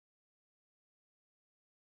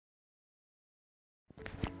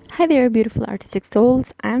Hi there, beautiful artistic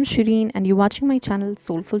souls. I am Shireen and you're watching my channel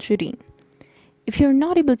Soulful Shireen. If you're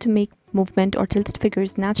not able to make movement or tilted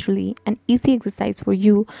figures naturally, an easy exercise for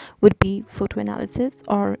you would be photo analysis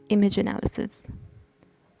or image analysis.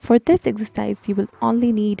 For this exercise, you will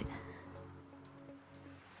only need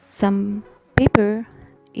some paper,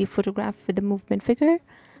 a photograph with a movement figure,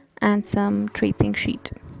 and some tracing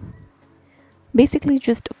sheet. Basically,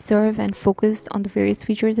 just observe and focus on the various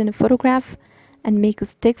features in a photograph and make a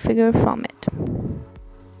stick figure from it.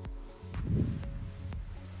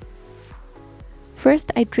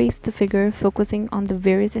 First, I trace the figure focusing on the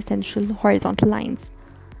various essential horizontal lines,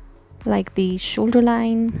 like the shoulder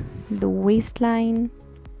line, the waistline,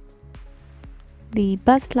 the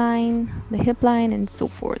bust line, the hip line, and so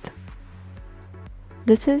forth.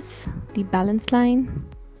 This is the balance line,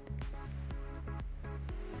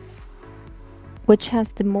 which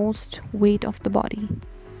has the most weight of the body.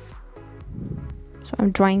 So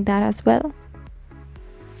I'm drawing that as well.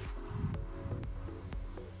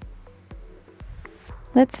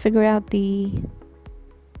 Let's figure out the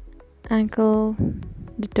ankle,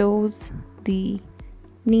 the toes, the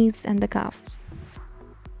knees, and the calves.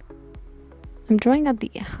 I'm drawing out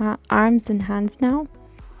the arms and hands now.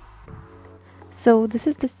 So this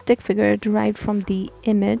is the stick figure derived from the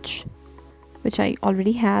image, which I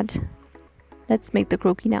already had. Let's make the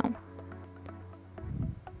croquis now.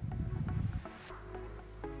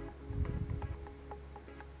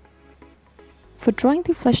 For drawing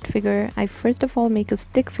the fleshed figure, I first of all make a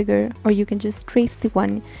stick figure, or you can just trace the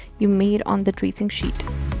one you made on the tracing sheet.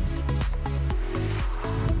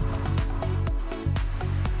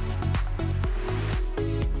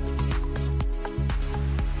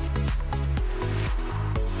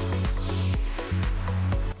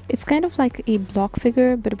 It's kind of like a block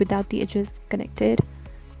figure, but without the edges connected.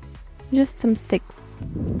 Just some sticks.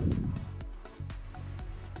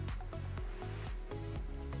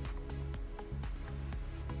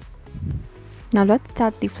 Now let's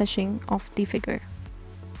start the fleshing of the figure.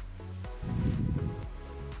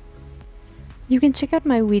 You can check out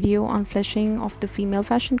my video on fleshing of the female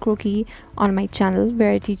fashion croquis on my channel,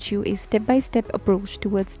 where I teach you a step-by-step approach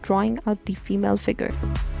towards drawing out the female figure.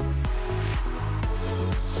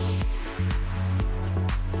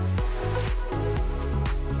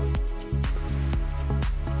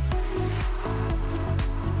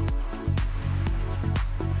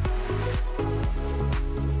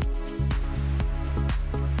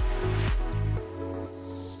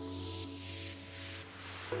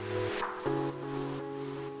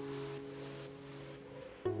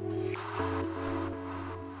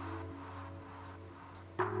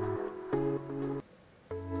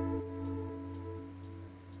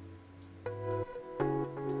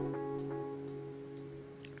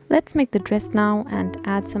 Let's make the dress now and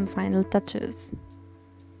add some final touches.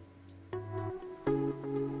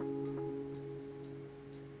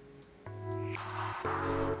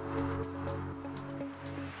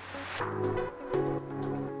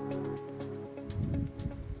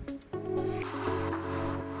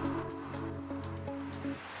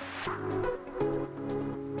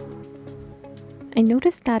 I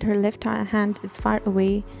noticed that her left hand is far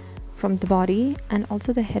away from the body and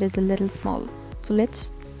also the head is a little small. So let's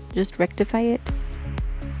just rectify it.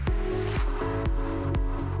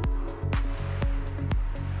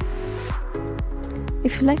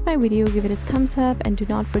 If you like my video, give it a thumbs up and do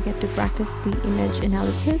not forget to practice the image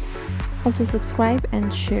analysis. Also subscribe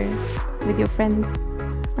and share with your friends.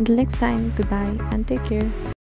 Until next time, goodbye and take care.